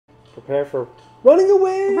Prepare for running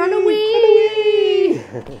away! Run away!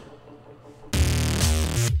 Run away!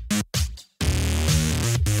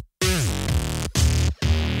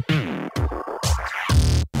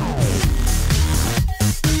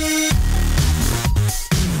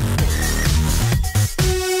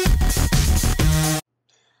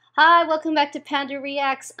 Hi, welcome back to Panda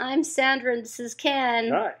Reacts. I'm Sandra and this is Ken.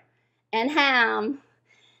 Hi. And Ham.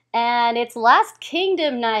 And it's Last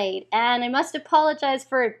Kingdom night. And I must apologize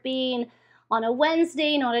for it being on a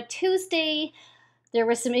Wednesday, not a Tuesday. There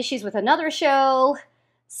were some issues with another show,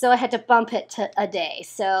 so I had to bump it to a day.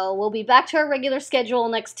 So we'll be back to our regular schedule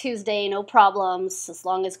next Tuesday, no problems, as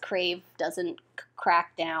long as Crave doesn't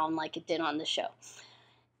crack down like it did on the show.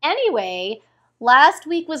 Anyway, last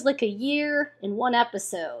week was like a year in one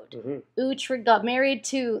episode. Uhtred got married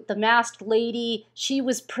to the masked lady. She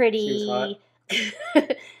was pretty. She was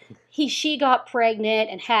hot. She got pregnant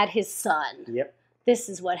and had his son. Yep. This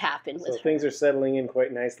is what happened with her. So things are settling in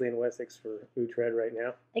quite nicely in Wessex for Uhtred right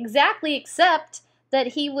now. Exactly, except that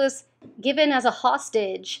he was given as a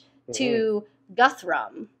hostage to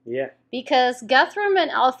Guthrum. Yeah. Because Guthrum and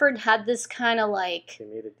Alfred had this kind of like... They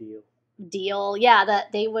made a deal. Yeah,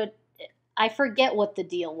 that they would... I forget what the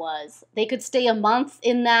deal was. They could stay a month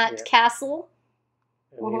in that castle.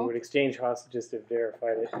 And you would exchange hostages to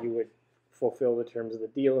verify that you would fulfill the terms of the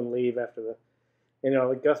deal and leave after the... You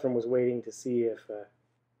know, Guthrum was waiting to see if,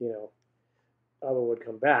 Abba would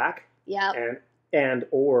come back. Yeah. And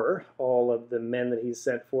or all of the men that he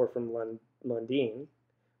sent for from Lundin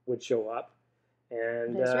would show up.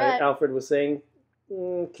 And right. Alfred was saying,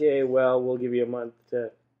 okay, well, we'll give you a month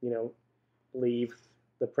to, leave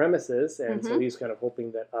the premises. And so he's kind of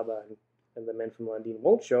hoping that Abba and the men from Lundin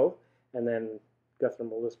won't show. And then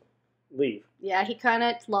Guthrum will just leave. Yeah, he kind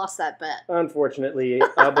of lost that bet. Unfortunately,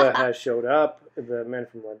 Abba has showed up. The men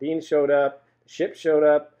from Lundin showed up. The ship showed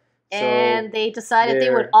up. And they decided they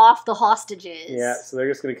would off the hostages. Yeah, so they're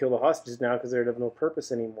just going to kill the hostages now because they're of no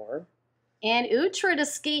purpose anymore. And Uhtred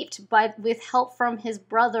escaped with help from his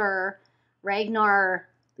brother, Ragnar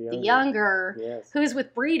the Younger, who's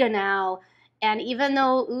with Breda now. And even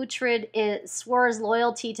though Uhtred swore his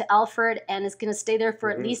loyalty to Alfred and is going to stay there for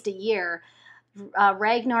at least a year,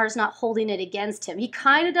 Ragnar's not holding it against him. He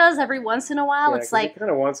kind of does every once in a while. It's like, he kind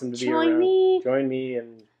of wants him to be around. Join me.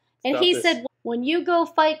 And he said, when you go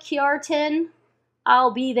fight Kjartan,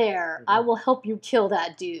 I'll be there. I will help you kill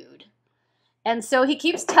that dude. And so he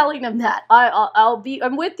keeps telling him that.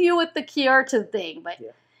 I'm with you with the Kjartan thing. But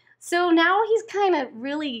so now he's kind of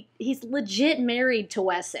he's legit married to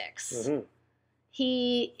Wessex.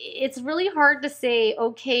 It's really hard to say,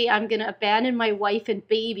 okay, I'm going to abandon my wife and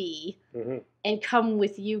baby and come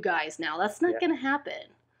with you guys now. That's not going to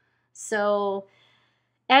happen. So,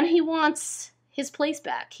 and he wants his place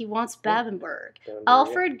back. He wants Babenberg.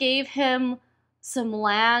 Alfred gave him some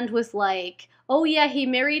land with like, oh yeah, he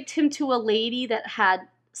married him to a lady that had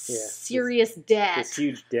serious debt. This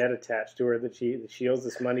huge debt attached to her that she owes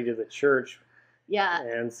this money to the church. Yeah.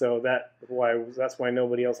 And so that's why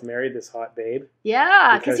nobody else married this hot babe.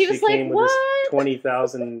 Yeah, because he was like, what?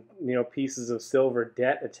 20,000, pieces of silver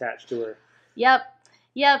debt attached to her. Yep.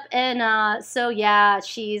 And so yeah,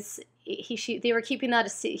 they were keeping that a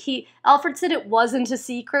secret. Alfred said it wasn't a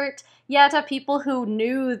secret. Yeah, to people who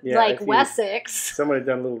knew Wessex. Someone had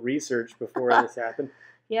done a little research before this happened.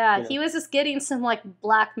 Yeah, he was just getting some like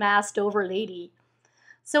black masked over lady.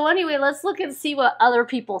 So anyway, let's look and see what other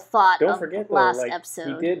people thought of the last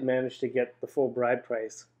episode. He did manage to get the full bride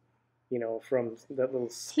price, from that little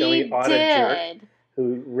scummy audit jerk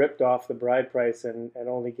who ripped off the bride price and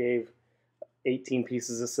only gave 18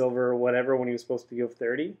 pieces of silver or whatever when he was supposed to give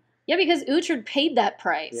 30. Yeah, because Uhtred paid that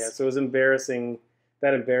price. Yeah, so it was embarrassing.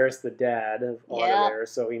 That embarrassed the dad of Otto there,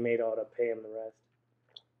 so he made Otto pay him the rest.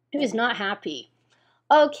 He was not happy.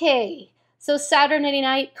 Okay. So Saturday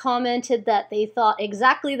Night commented that they thought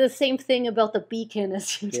exactly the same thing about the beacon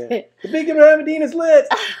as you did. The beacon of Aberdeen is lit!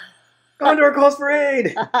 Gondor calls for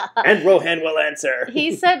aid! And Rohan will answer.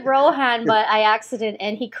 He said Rohan, but I accident,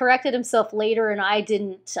 and he corrected himself later, and I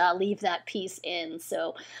didn't leave that piece in.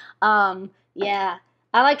 So, yeah.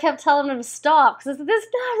 And I kept telling him to stop, because this is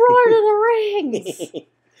not Lord of the Rings!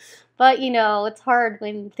 But, it's hard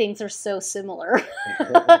when things are so similar.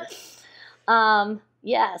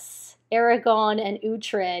 Yes. Aragorn and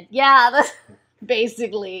Uhtred. Yeah, that's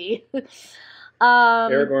basically.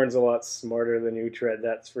 Aragorn's a lot smarter than Uhtred,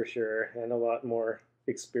 that's for sure, and a lot more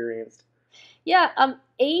experienced. Yeah,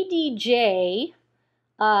 ADJ,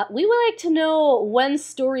 we would like to know when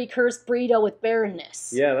Story cursed Breda with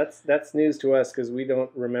barrenness. Yeah, that's news to us because we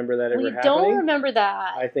don't remember that ever happening. We don't remember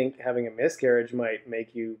that. I think having a miscarriage might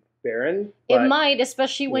make you barren. It might,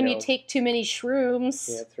 especially when you take too many shrooms.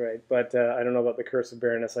 Yeah, that's right. But I don't know about the curse of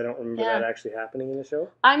barrenness. I don't remember that actually happening in the show.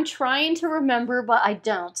 I'm trying to remember, but I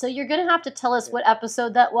don't. So you're going to have to tell us what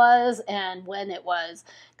episode that was and when it was,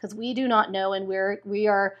 because we do not know, and we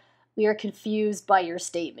are confused by your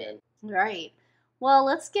statement. All right. Well,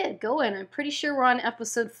 let's get going. I'm pretty sure we're on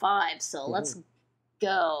episode 5, so let's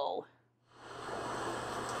go.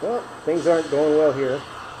 Well, things aren't going well here.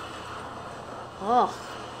 Oh,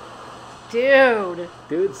 dude.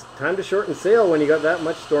 Dude, it's time to shorten sail when you got that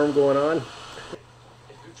much storm going on. If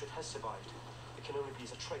Alfred has survived, it can only be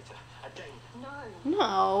as a traitor, a Dane.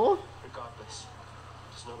 No. Regardless,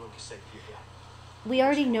 it's no longer safe for you here. We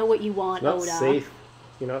already know what you want, Not Oda. safe.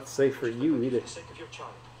 You're not safe for you either. For the sake of your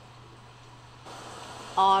child.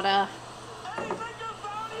 Oda. Anything of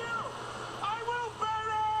value, I will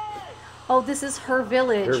bury! Oh, this is her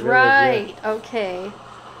village, Her village, right? Okay.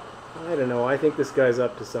 I don't know. I think this guy's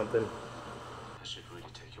up to something. I should really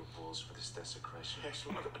take your balls for this desecration. Yes,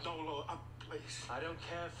 Lord. No, Lord, please. I don't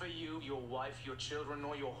care for you, your wife, your children,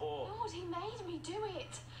 or your whore. Lord, he made me do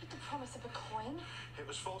it. The promise of a coin. It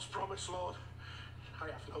was false promise, Lord. I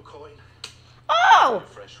have no coin. Oh!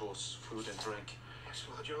 Fresh horse, food and drink. Yes,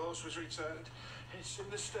 Lord, your horse was returned. It's in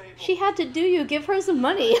the stable. She had to do you. Give her some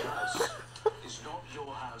money. House is not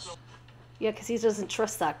your house. Yeah, because he doesn't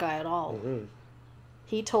trust that guy at all. Mm-hmm.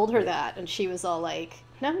 He told her that, and she was all like,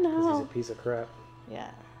 no, Because he's no. a piece of crap.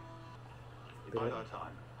 Yeah. By that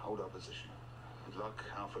time, hold our position. With luck,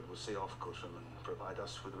 Alfred will see off Gusham and provide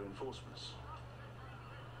us with reinforcements.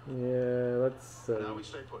 Yeah, let's... Now we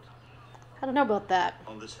stay put. I don't know about that.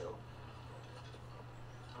 On this hill.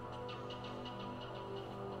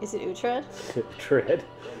 Is it Uhtred? Tread.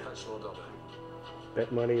 Then fetch Lord Otter.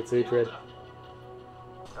 Bet money it's Uhtred.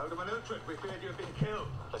 Alderman Uhtred, we feared you had been killed.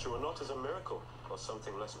 That you were not as a miracle, or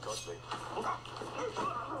something less godly.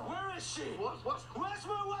 Where is she? What? Where's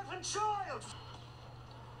my wife and child?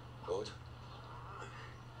 Lord,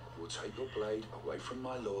 you will take your blade away from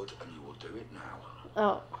my lord, and you will do it now.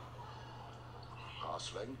 Oh.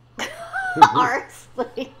 Arsling,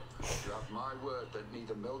 Arsling. you have my word that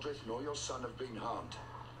neither Mildred nor your son have been harmed.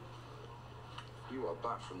 You are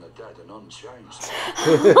back from the dead and unchanged.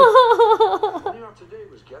 All you have to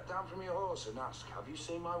do is get down from your horse and ask, have you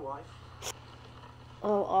seen my wife?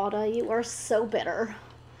 Oh, Oda, you are so bitter.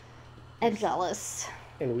 And jealous.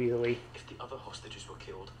 And Weasley. If the other hostages were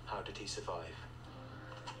killed, how did he survive?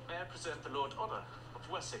 May I present the Lord Otter of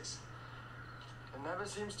Wessex? There never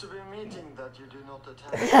seems to be a meeting that you do not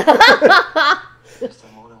attend. Is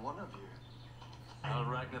there more than one of you? Al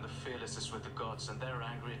Ragnar the Fearless is with the gods, and they're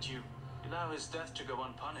angry at you. You allow his death to go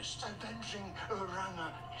unpunished. Avenging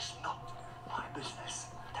Ragnar is not my business.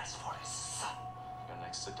 That's for his son. You're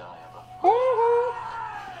next to die, Emma.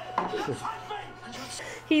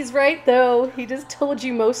 He's right, though. He just told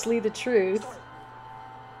you mostly the truth.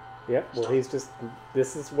 Yep, well, he's just...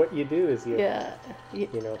 This is what you do, is you... Yeah. You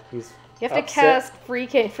know, he's You have to upset.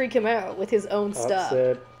 freak him out with his own stuff.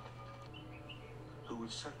 Upset. Who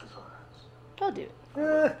would set the fires? I'll do it.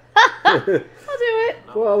 I'll do it.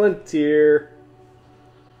 Volunteer.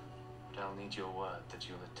 But I'll need your word that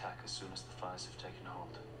you'll attack as soon as the fires have taken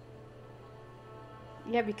hold.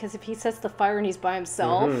 Yeah, because if he sets the fire and he's by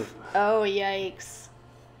himself... Oh, yikes.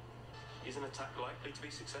 Is an attack likely to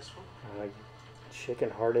be successful?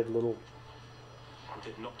 Chicken-hearted little... Would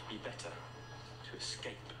it not be better to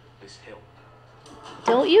escape this hill?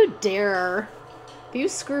 Don't you dare. If you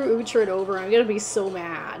screw Uhtred over, I'm gonna be so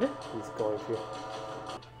mad. He's going to.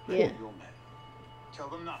 Yeah. Your men. Tell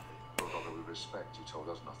them nothing. Lord Otter, with respect, you told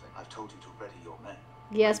us nothing. I've told you to ready your men.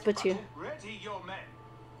 Yes, but you... Ready your men.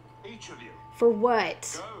 Each of you. For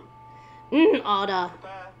what? Go. Oda.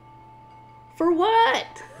 Prepare. For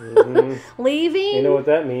what? Leaving? You know what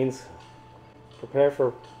that means. Prepare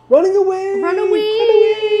for running away! Run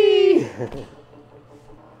away! Run away!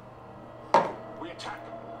 We attack.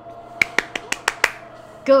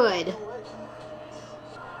 Good.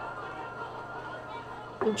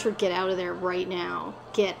 Uhtred, get out of there right now.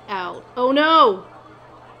 Get out. Oh no!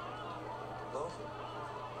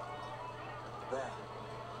 There.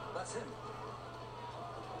 That's him.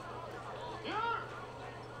 You!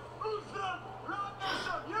 Uhtred!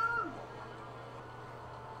 Ragnar, you!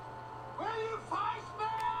 Will you fight me?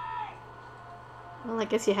 Well, I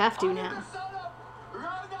guess you have to now. The son of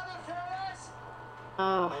Ragnar the Fearless?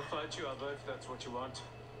 Oh. I'll fight you, Alfred, if that's what you want.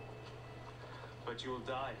 But you will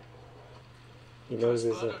die. He knows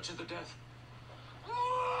there's a... To the death.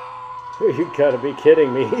 You gotta be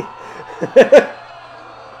kidding me.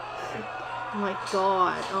 Oh my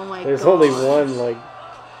god. Oh my god. There's only one, like,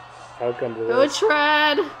 outcome to this.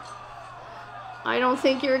 Uhtred! I don't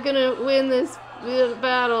think you're gonna win this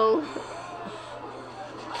battle.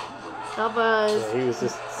 Help us. Yeah, he was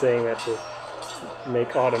just saying that to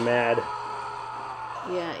make Otto mad.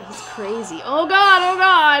 Yeah, he's crazy. Oh god, oh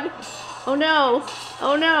god! Oh no!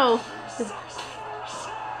 Oh no!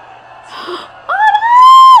 Oh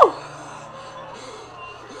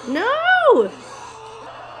no! No!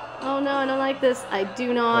 Oh no, I don't like this. I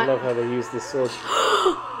do not. I love how they use the sword.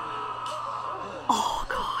 Oh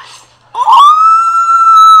god.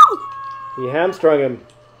 Oh! He hamstrung him.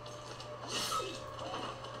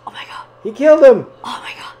 Oh my god. He killed him. Oh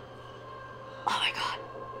my god. Oh my god.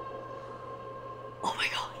 Oh my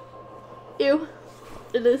god. Ew.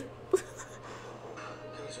 It is.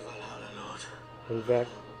 In fact,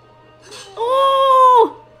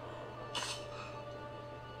 Oh!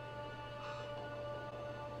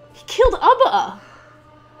 He killed Abba.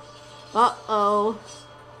 Uh-oh.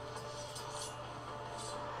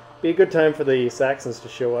 be a good time for the Saxons to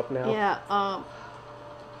show up now. Yeah,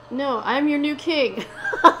 no, I'm your new king.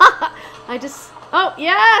 Oh,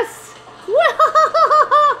 yes!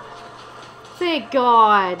 Thank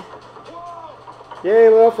God. Yay,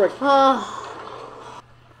 Alfred. Oh.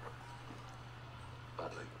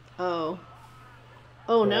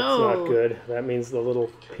 Oh, no. That's not good. That means the little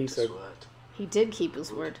piece of... He did keep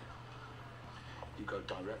his word. You go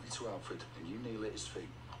directly to Alfred and you kneel at his feet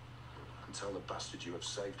and tell the bastard you have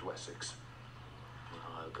saved Wessex.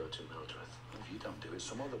 I'll go to Mildred. If you don't do it,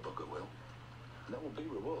 some other bugger will. And there will be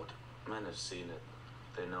reward. Men have seen it.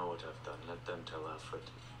 They know what I've done. Let them tell Alfred.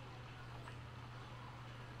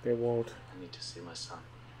 They won't. I need to see my son.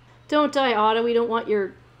 Don't die, Otto. We don't want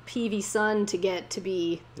your peevy son to get to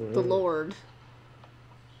be the Lord.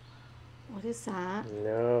 What is that?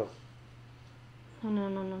 No.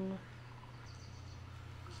 No.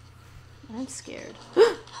 I'm scared.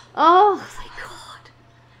 Oh, thank God.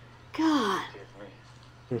 God.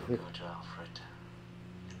 Give me. Go to Alfred.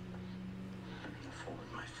 And fall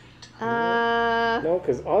at my feet. No,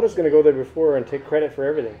 because Otto's going to go there before and take credit for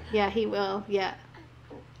everything. Yeah, he will. Yeah.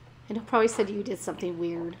 And he'll probably said you did something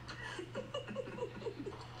weird.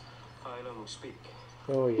 I'll will speak.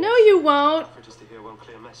 Oh, yes. No, you won't. For just to hear one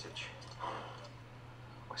clear message.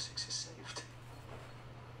 Wessex is saved.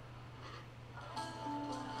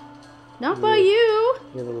 Not by you.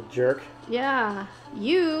 You little jerk. Yeah.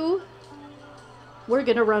 You. We're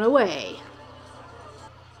gonna run away.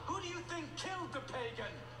 Who do you think killed the pagan?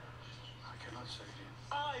 I cannot save you.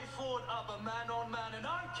 I fought up a man on man and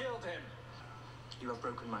I killed him. You have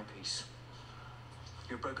broken my peace.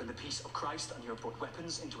 You have broken the peace of Christ and you have brought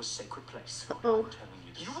weapons into a sacred place. Oh.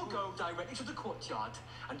 You will go directly to the courtyard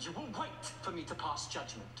and you will wait for me to pass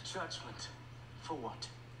judgment. Judgment? For what?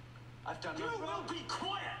 I've done You nothing. will be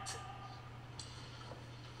quiet!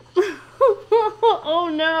 Oh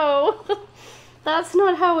no. That's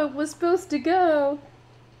not how it was supposed to go.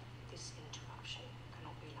 This interruption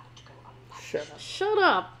cannot be allowed to go unpunished. Shut up. Shut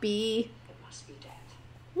up, B. It must be death.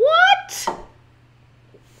 What?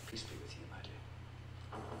 Peace be with you, my dear.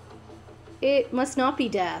 It must not be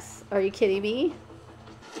death. Are you kidding me?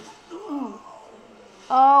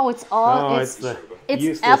 Oh, it's all. Oh, it's the it's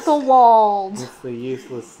useless. Ethelwald. It's the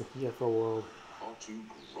useless Ethelwald.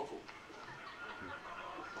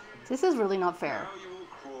 This is really not fair. Now you will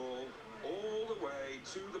crawl all the way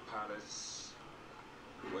to the palace,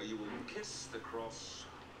 where you will kiss the cross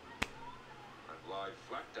and lie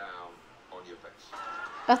flat down on your face.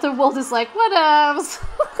 Ethelwald is like, whatevs.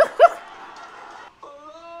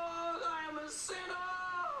 Lord, I am a sinner.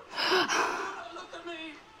 Do not look at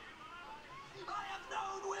me. I have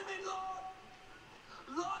known women,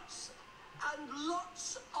 Lord. Lots and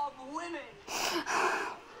lots of women.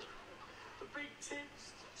 The big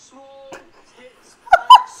tits, small tits,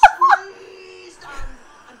 squeezed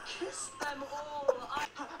and kissed them all. I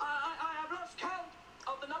have lost count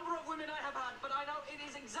of the number of women I have had, but I know it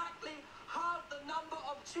is exactly half the number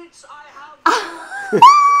of tits I have.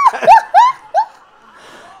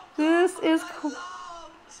 This is cool.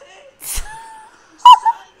 Love tits.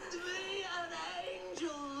 Send me an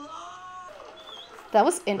angel, Lord. That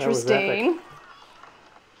was interesting.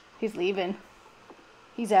 He's leaving.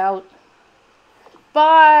 He's out.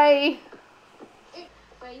 Bye.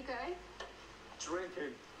 Where you going?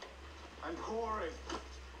 Drinking and whoring.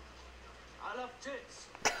 I love tits.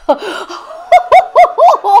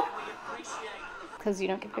 Because you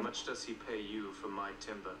don't get How paid. much does he pay you for my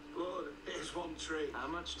timber? Lord, here's one tree. How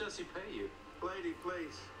much does he pay you? Lady,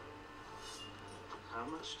 please. How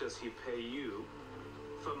much does he pay you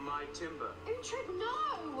for my timber? Uhtred,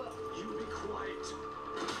 no! You be quiet.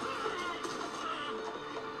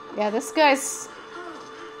 Yeah, this guy's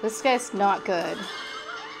not good.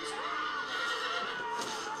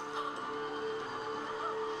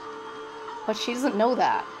 But she doesn't know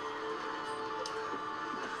that.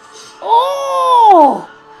 Oh!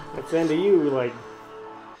 That's the end of you, like...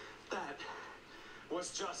 That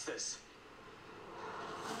was justice.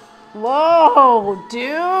 Whoa,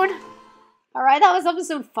 dude. Alright, that was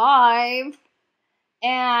episode 5.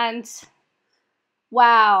 And...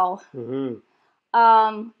 wow. Mm-hmm.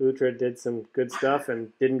 Um, Uhtred did some good stuff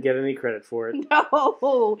and didn't get any credit for it.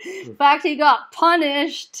 No! In fact, he got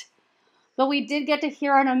punished. But we did get to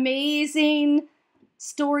hear an amazing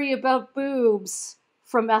story about boobs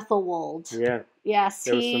from Ethelwald. Yeah. Yes,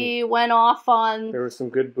 he went off on... there were some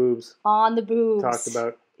good boobs. On the boobs. Talked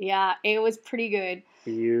about. Yeah, it was pretty good.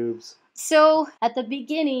 Boobs. So, at the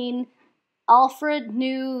beginning, Alfred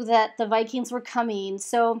knew that the Vikings were coming,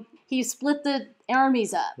 so he split the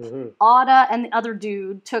armies up. Mm-hmm. Otta and the other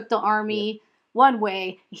dude took the army one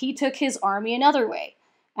way, he took his army another way.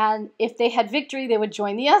 And if they had victory, they would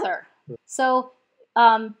join the other. So,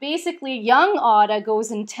 basically, young Otta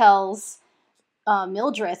goes and tells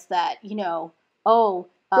Mildred that, run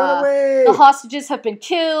away! The hostages have been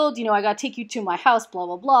killed, I gotta take you to my house, blah,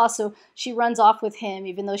 blah, blah. So she runs off with him,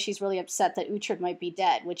 even though she's really upset that Uhtred might be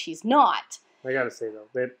dead, which he's not. I gotta say, though,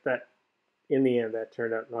 that in the end, that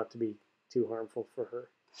turned out not to be too harmful for her.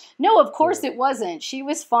 No, of course it wasn't. She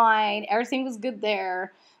was fine. Everything was good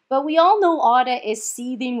there. But we all know Otta is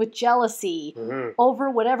seething with jealousy over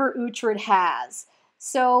whatever Uhtred has.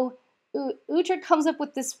 So Uhtred comes up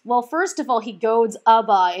with this... Well, first of all, he goads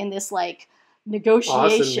Ubba in this,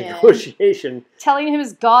 negotiation. Awesome negotiation. Telling him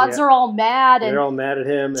his gods are all mad. They're all mad at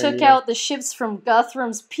him. Took out the ships from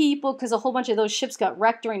Guthrum's people because a whole bunch of those ships got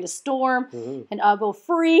wrecked during the storm. Mm-hmm. And Ubba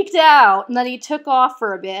freaked out. And then he took off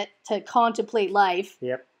for a bit to contemplate life.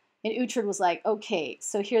 Yep. And Uhtred was like, okay,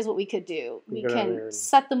 so here's what we could do. We can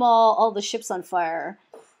set them all the ships on fire.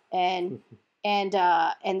 And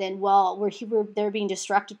then while they're being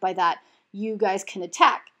distracted by that, you guys can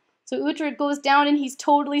attack. So Uhtred goes down and he's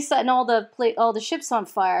totally setting all the ships on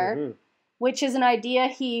fire, which is an idea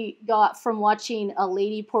he got from watching a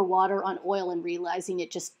lady pour water on oil and realizing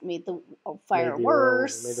it just made the fire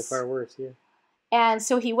worse. Made the fire worse, yeah. And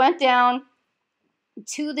so he went down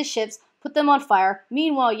to the ships, put them on fire.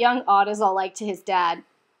 Meanwhile, young Otta's all like to his dad,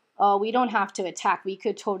 oh, we don't have to attack. We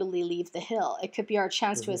could totally leave the hill. It could be our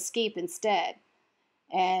chance to escape instead.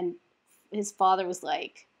 And his father was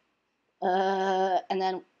like,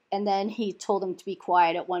 and then he told him to be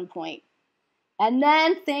quiet at one point. And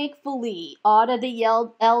then, thankfully, Otta the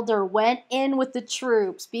Elder went in with the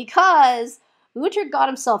troops because Uhtred got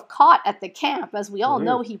himself caught at the camp, as we all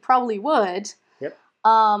know he probably would. Yep.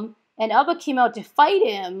 And Ubba came out to fight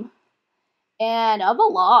him, and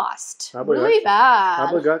Ubba lost. Really bad.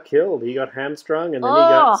 Ubba got killed. He got hamstrung, and then he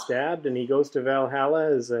got stabbed, and he goes to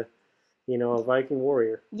Valhalla as a Viking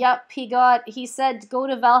warrior. Yep, he said, go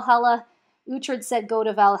to Valhalla. Uhtred said go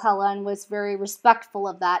to Valhalla and was very respectful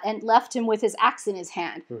of that and left him with his axe in his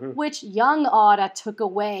hand, which young Otta took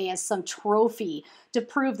away as some trophy to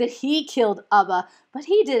prove that he killed Ubba, but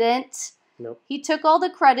he didn't. Nope. He took all the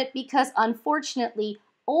credit because, unfortunately,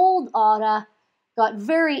 old Otta got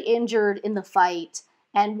very injured in the fight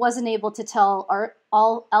and wasn't able to tell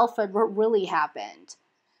Alfred what really happened.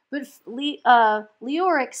 But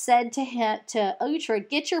Leoric said to Uhtred,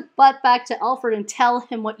 get your butt back to Alfred and tell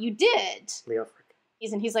him what you did. Leoric.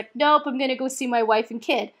 And he's like, nope, I'm going to go see my wife and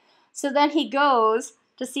kid. So then he goes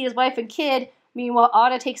to see his wife and kid. Meanwhile,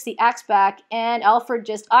 Otta takes the axe back, and Alfred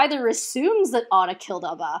just either assumes that Otta killed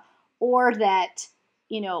Ubba, or that,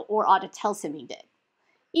 or Otta tells him he did.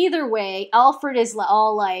 Either way, Alfred is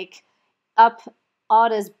all up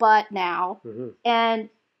Otta's butt now, and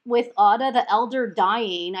with Otta the Elder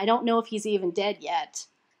dying, I don't know if he's even dead yet,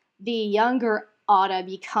 the younger Otta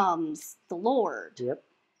becomes the Lord. Yep.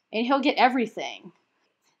 And he'll get everything.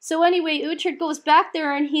 So anyway, Uhtred goes back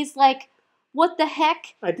there and he's like, what the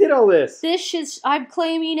heck? I did all this. I'm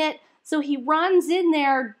claiming it. So he runs in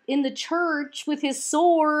there in the church with his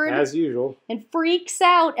sword. As usual. And freaks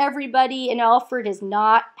out everybody, and Alfred is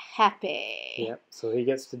not happy. Yep, so he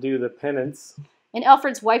gets to do the penance. And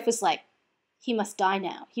Alfred's wife was like, he must die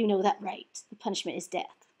now. You know that, right? The punishment is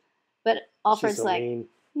death. But Alfred's like,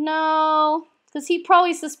 no, because he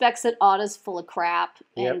probably suspects that Otta's full of crap,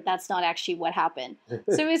 and that's not actually what happened.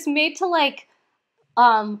 So he was made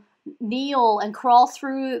to kneel and crawl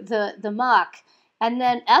through the muck. And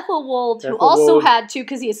then Ethelwald, who also had to,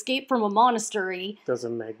 because he escaped from a monastery. Does a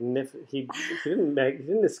magnificent... He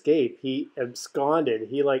didn't escape. He absconded.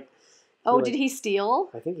 Did he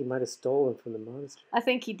steal? I think he might have stolen from the monastery. I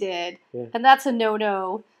think he did. Yeah. And that's a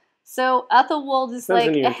no-no. So Ethelwald is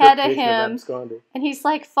like ahead of him, and he's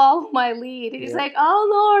like, "Follow my lead." And he's like, "Oh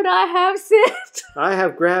Lord, I have sinned. I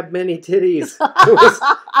have grabbed many titties."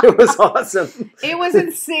 It was awesome. It was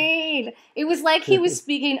insane. It was like he was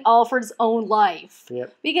speaking Alfred's own life.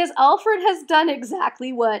 Yep. Because Alfred has done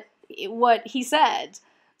exactly what he said.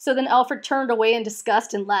 So then Alfred turned away in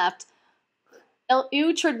disgust and left.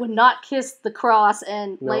 Uhtred would not kiss the cross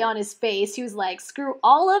and lay on his face. He was like, "Screw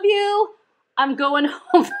all of you. I'm going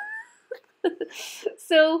home."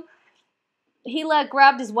 So he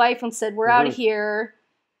grabbed his wife and said, "We're out of here,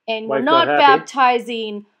 and we're not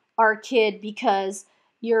baptizing our kid because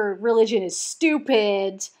your religion is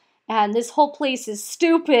stupid, and this whole place is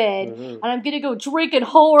stupid, and I'm gonna go drink and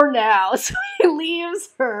whore now." So he leaves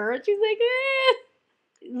her, and she's like, eh.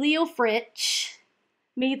 Leo Fritsch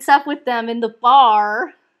meets up with them in the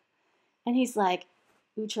bar, and he's like,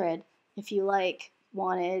 "Uhtred, if you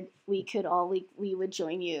wanted, we would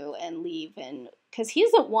join you and leave," and because he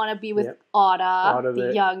doesn't want to be with Otta,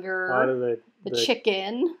 the younger, the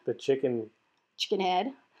chicken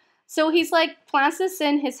head. So he's like plants this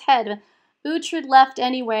in his head. Uhtred left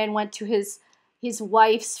anyway and went to his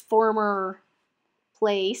wife's former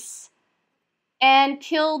place and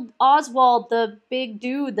killed Oswald, the big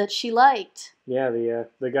dude that she liked. Yeah,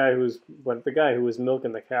 the guy who was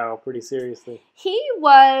milking the cow pretty seriously. He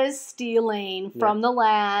was stealing from the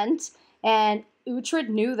land, and Uhtred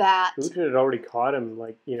knew that. Uhtred had already caught him,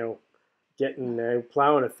 getting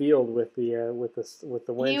plowing a field with the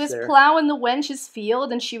wench. He was plowing the wench's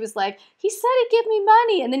field, and she was like, "He said he'd give me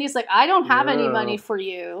money," and then he's like, "I don't have any money for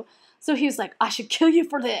you." So he was like, "I should kill you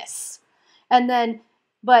for this," and then.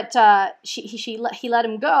 But he let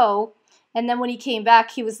him go, and then when he came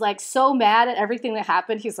back, he was like so mad at everything that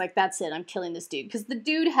happened. He's like, "That's it, I'm killing this dude," because the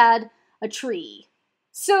dude had a tree.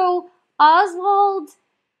 So Oswald,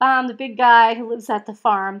 the big guy who lives at the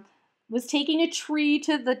farm, was taking a tree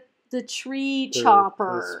to the tree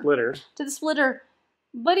chopper, to the splitter,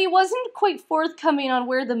 but he wasn't quite forthcoming on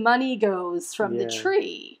where the money goes from the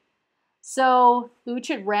tree. So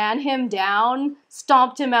Uhtred ran him down,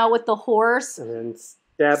 stomped him out with the horse, and then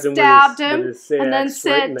stabbed him with his and then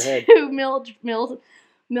said to Mildred,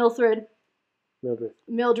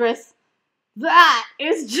 "That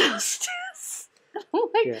is justice." I'm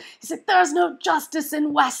like, he's like, "There's no justice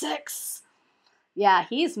in Wessex." Yeah,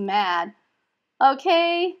 he's mad.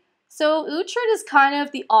 Okay, so Uhtred is kind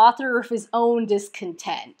of the author of his own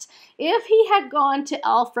discontent. If he had gone to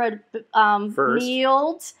Alfred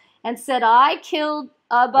Mield and said, "I killed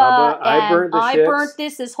Ubba and I burnt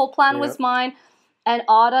this whole plan was mine," and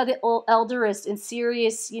Otta, the elder, is in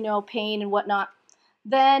serious, pain and whatnot,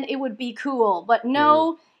 then it would be cool. But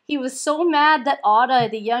no, he was so mad that Otta,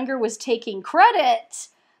 the younger, was taking credit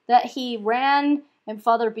that he ran, and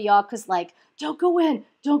Father Biak was like, don't go in,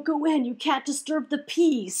 you can't disturb the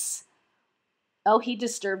peace." Oh, he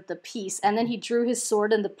disturbed the peace, and then he drew his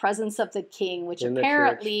sword in the presence of the king, which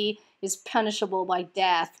apparently is punishable by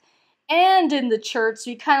death, and in the church,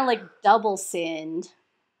 so he kind of double sinned.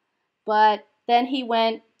 But then he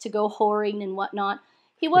went to go whoring and whatnot.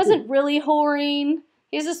 He wasn't really whoring.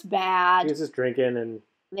 He was just bad. He was just drinking and...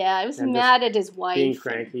 Yeah, he was mad at his wife. Being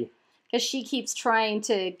cranky. Because she keeps trying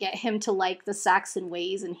to get him to like the Saxon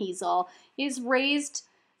ways, and he's raised,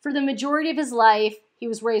 for the majority of his life, he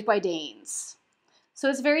was raised by Danes. So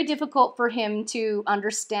it's very difficult for him to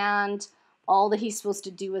understand all that he's supposed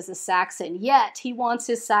to do as a Saxon, yet he wants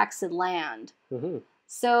his Saxon land.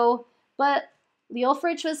 So, but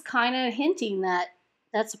Leofric was kind of hinting that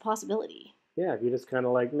that's a possibility. Yeah, if you just kind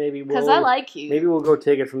of maybe we'll... Because I like you. Maybe we'll go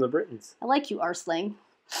take it from the Britons. I like you, Arsling.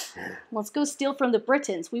 Let's go steal from the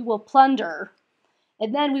Britons. We will plunder.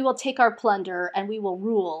 And then we will take our plunder and we will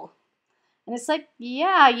rule. And it's like,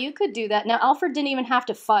 yeah, you could do that. Now, Alfred didn't even have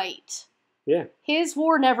to fight. Yeah. His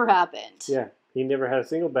war never happened. Yeah. He never had a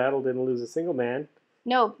single battle, didn't lose a single man.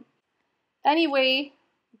 No. Anyway,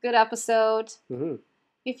 good episode.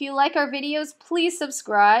 If you like our videos, please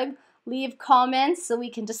subscribe. Leave comments so we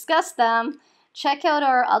can discuss them. Check out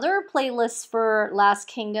our other playlists for Last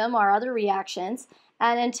Kingdom, our other reactions.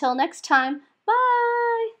 And until next time,